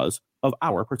sufficient cause of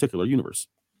our particular universe.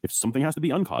 If something has to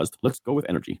be uncaused, let's go with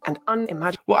energy. And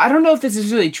unimaginable. Well, I don't know if this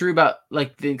is really true about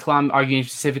like the Kalam arguing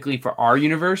specifically for our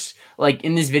universe. Like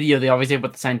in this video, they always say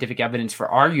about the scientific evidence for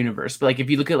our universe. But like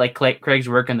if you look at like Craig's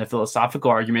work on the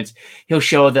philosophical arguments, he'll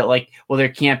show that like, well, there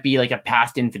can't be like a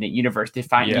past infinite universe.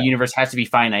 The universe has to be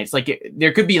finite. It's like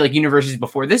there could be like universes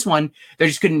before this one. There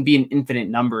just couldn't be an infinite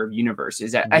number of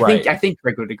universes. I think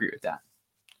Craig would agree with that.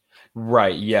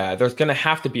 Right. Yeah. There's going to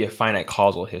have to be a finite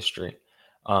causal history.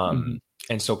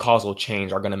 And so causal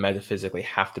chains are going to metaphysically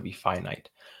have to be finite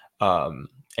and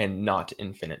not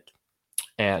infinite.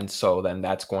 And so then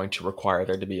that's going to require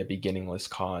there to be a beginningless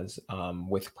cause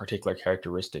with particular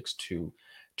characteristics to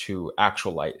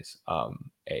actualize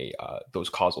those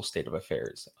causal state of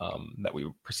affairs that we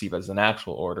perceive as an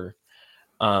actual order.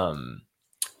 And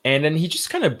then he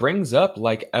just kind of brings up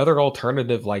like other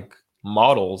alternative like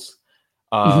models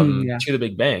to the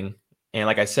Big Bang. And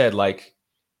like I said, like,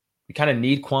 we kind of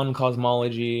need quantum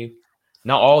cosmology.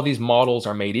 Not all of these models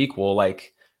are made equal.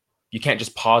 Like you can't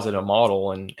just posit a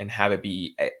model and have it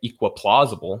be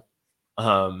equiplausible.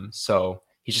 So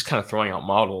he's just kind of throwing out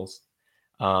models.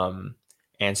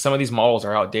 And some of these models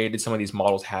are outdated. Some of these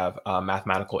models have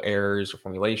mathematical errors or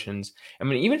formulations. I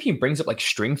mean, even if he brings up like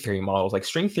string theory models, like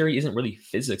string theory isn't really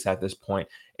physics at this point.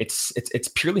 It's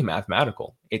purely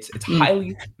mathematical. It's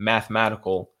highly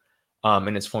mathematical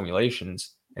in its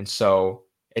formulations. And so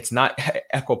it's not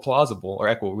equiplausible or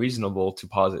equireasonable to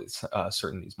posit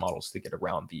certain these models to get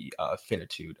around the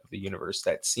finitude of the universe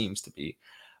that seems to be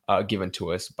given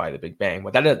to us by the Big Bang.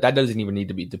 But that doesn't even need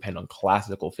to depend on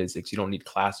classical physics. You don't need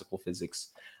classical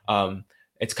physics.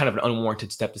 It's kind of an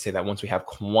unwarranted step to say that once we have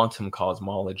quantum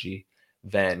cosmology,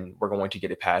 then we're going to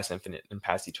get it past infinite and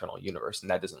past eternal universe. And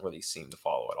that doesn't really seem to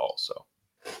follow at all. So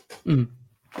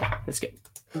that's good.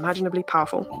 Imaginably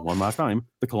powerful. One last time,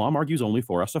 the Kalam argues only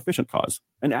for a sufficient cause.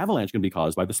 An avalanche can be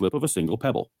caused by the slip of a single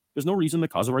pebble. There's no reason the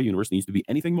cause of our universe needs to be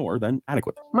anything more than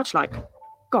adequate. Much like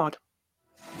God.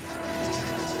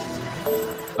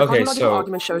 Okay, the so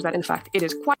argument shows that in fact it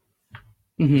is quite.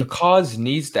 The cause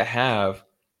needs to have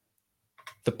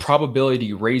the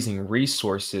probability raising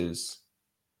resources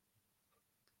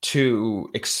to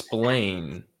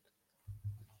explain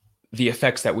the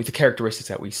effects the characteristics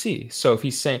that we see. So if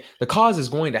he's saying the cause is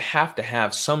going to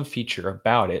have some feature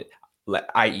about it,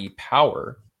 i.e.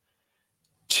 power,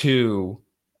 to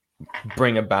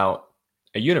bring about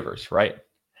a universe, right?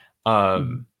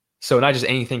 So not just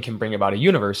anything can bring about a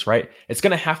universe, right? It's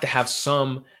going to have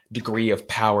some degree of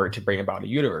power to bring about a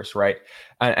universe, right?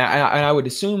 And I would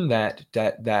assume that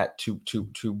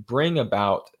to bring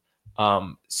about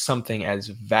something as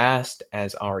vast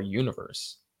as our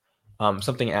universe,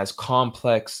 something as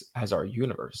complex as our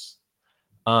universe,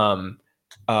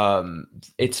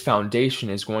 its foundation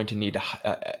is going to need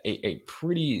a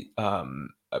pretty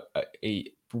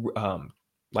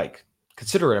like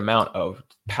considerate amount of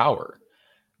power,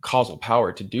 causal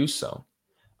power to do so.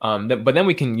 But then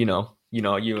we can,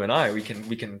 you and I, we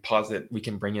can posit, we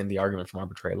can bring in the argument from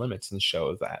arbitrary limits and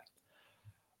show that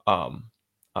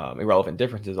irrelevant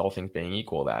differences, all things being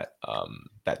equal, that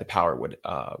the power would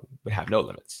have no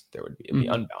limits. There would be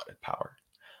unbounded power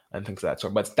and things of that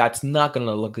sort. But that's not going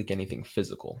to look like anything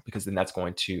physical, because then that's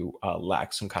going to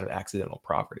lack some kind of accidental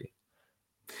property.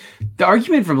 The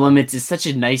argument from limits is such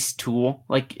a nice tool.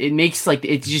 Like it makes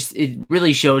it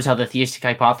really shows how the theistic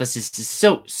hypothesis is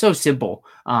so simple,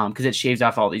 because it shaves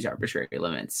off all these arbitrary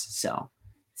limits. So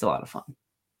it's a lot of fun.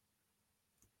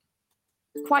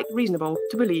 Quite reasonable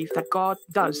to believe that God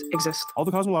does exist. All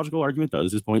the cosmological argument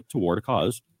does is point toward a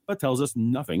cause, but tells us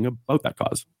nothing about that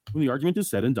cause. When the argument is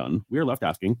said and done, we are left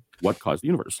asking, what caused the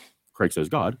universe? Craig says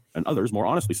God, and others more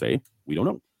honestly say, we don't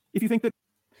know. If you think that...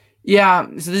 Yeah,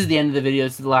 so this is the end of the video.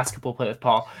 It's the last couple play with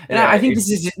Paul, and Yeah, I think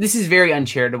this is very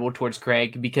uncharitable towards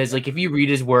Craig because like if you read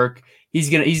his work,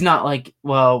 he's not like,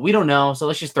 well, we don't know, so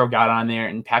let's just throw God on there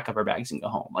and pack up our bags and go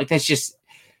home. Like it's just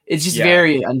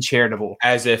very uncharitable.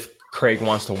 As if Craig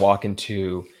wants to walk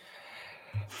into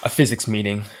a physics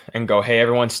meeting and go, "Hey,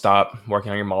 everyone, stop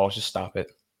working on your models. Just stop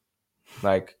it.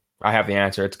 Like I have the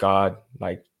answer. It's God.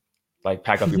 Like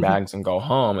pack up your bags and go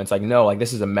home." It's like no, like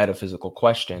this is a metaphysical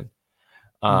question.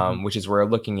 Which is we're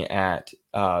looking at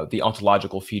the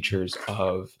ontological features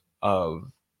of the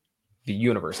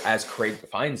universe as Craig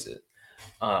defines it,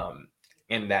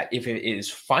 and that if it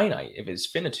is finite, if it is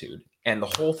finitude, and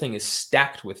the whole thing is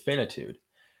stacked with finitude,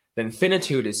 then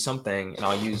finitude is something, and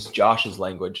I'll use Josh's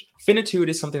language, finitude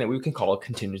is something that we can call a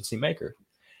contingency maker.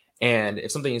 And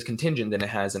if something is contingent, then it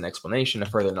has an explanation, a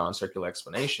further non-circular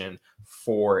explanation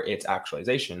for its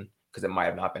actualization, because it might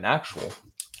have not been actual.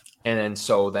 And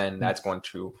then that's going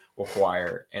to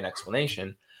require an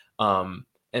explanation. And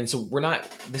so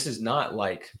this is not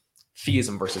like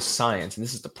theism versus science. And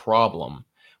this is the problem,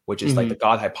 which is like the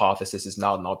God hypothesis is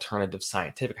not an alternative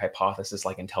scientific hypothesis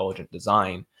like intelligent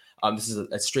design. This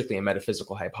is strictly a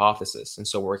metaphysical hypothesis. And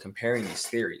so we're comparing these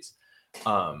theories.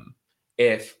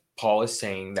 If Paul is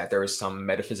saying that there is some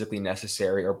metaphysically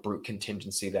necessary or brute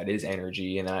contingency that is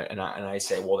energy, and I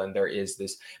say, well, then there is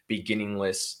this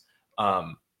beginningless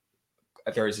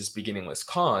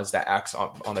cause that acts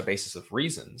on the basis of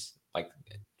reasons, like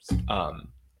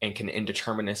and can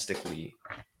indeterministically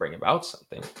bring about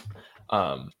something.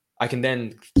 I can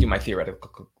then do my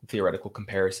theoretical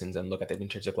comparisons and look at the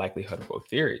intrinsic likelihood of both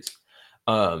theories.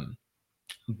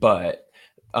 But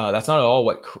that's not at all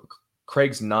what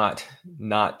Craig's not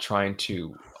trying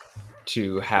to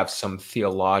have some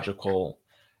theological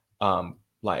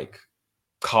like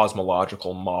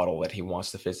cosmological model that he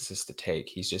wants the physicists to take.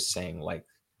 He's just saying like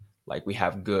we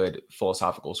have good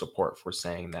philosophical support for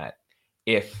saying that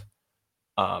if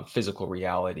physical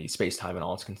reality, space-time and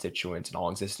all its constituents and all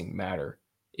existing matter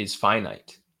is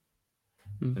finite,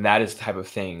 then that is the type of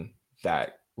thing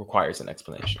that requires an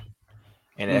explanation.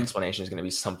 And an explanation is going to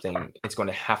be something, it's going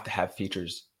to have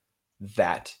features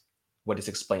that what is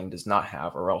explained does not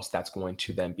have, or else that's going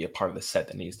to then be a part of the set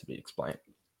that needs to be explained.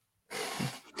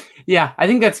 Yeah, I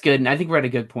think that's good, and I think we're at a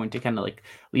good point to kind of like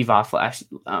leave off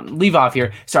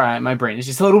here. Sorry, my brain is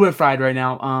just a little bit fried right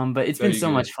now. But it's been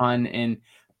so much fun, and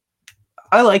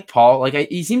I like Paul. Like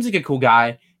he seems like a cool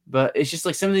guy, but it's just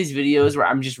like some of these videos where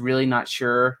I'm just really not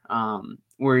sure.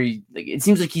 Where it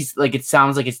seems like it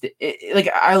sounds like like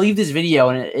I leave this video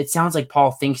and it sounds like Paul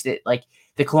thinks that like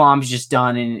the Kalam's just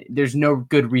done and there's no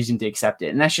good reason to accept it,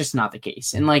 and that's just not the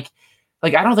case. And like I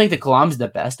don't think the Kalam's the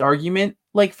best argument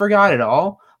like for God at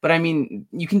all. But I mean,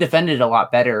 you can defend it a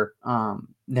lot better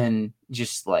than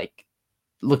just like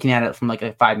looking at it from like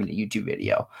a 5-minute YouTube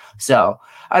video. So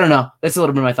I don't know. That's a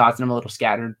little bit of my thoughts, and I'm a little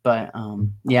scattered. But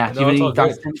yeah, do you have any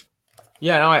thoughts?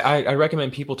 Yeah, no, I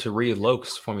recommend people to read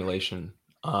Locke's formulation,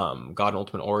 God and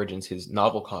Ultimate Origins, his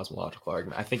novel cosmological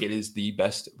argument. I think it is the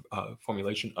best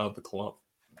formulation of the Kalam.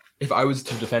 If I was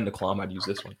to defend the Kalam, I'd use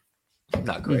this one,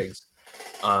 not Craig's.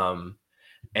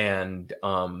 And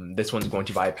this one's going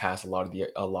to bypass a lot of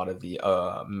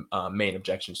the main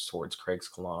objections towards Craig's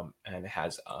Kalam, and it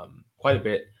has quite a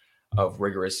bit of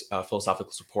rigorous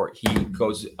philosophical support. He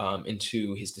goes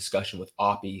into his discussion with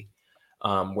Oppie,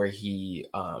 where he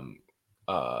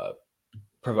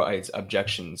provides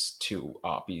objections to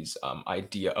Oppie's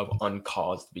idea of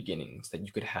uncaused beginnings, that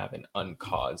you could have an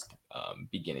uncaused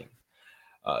beginning.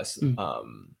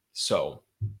 So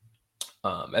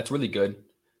that's really good.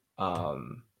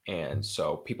 And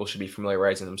so people should be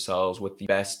familiarizing themselves with the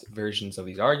best versions of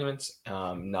these arguments,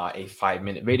 not a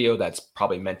 5-minute video that's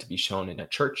probably meant to be shown in a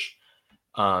church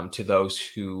to those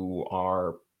who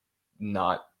are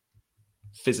not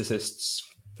physicists,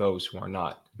 those who are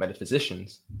not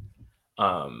metaphysicians.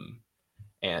 And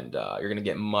you're going to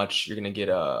get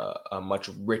a much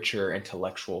richer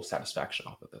intellectual satisfaction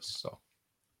off of this. So.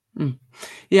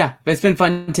 Yeah, it's been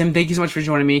fun, Tim. Thank you so much for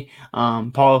joining me.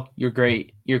 Paul, you're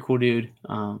great. You're a cool dude.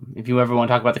 If you ever want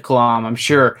to talk about the Kalam, I'm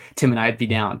sure Tim and I'd be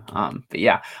down. But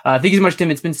yeah, thank you so much, Tim.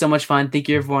 It's been so much fun. Thank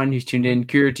you, everyone who's tuned in.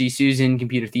 Curity, Susan,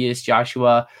 Computer Theist,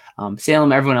 Joshua,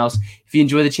 Salem, everyone else. If you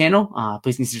enjoy the channel,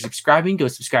 please consider subscribing. Go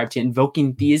subscribe to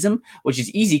Invoking Theism, which is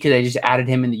easy because I just added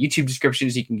him in the YouTube description,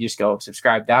 so you can just go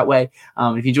subscribe that way.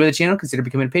 If you enjoy the channel, consider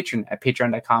becoming a patron at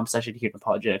patreon.com/adherent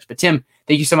apologetics. But Tim,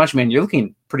 thank you so much, man. You're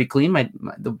looking pretty clean,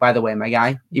 by the way, my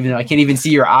guy, even though I can't even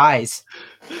see your eyes.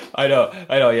 I know.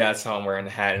 Yeah, that's how I'm wearing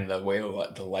the hat and the way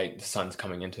the sun's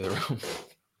coming into the room.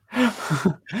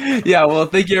 Yeah, well,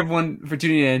 thank you, everyone, for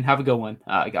tuning in. Have a good one.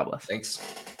 God bless. Thanks.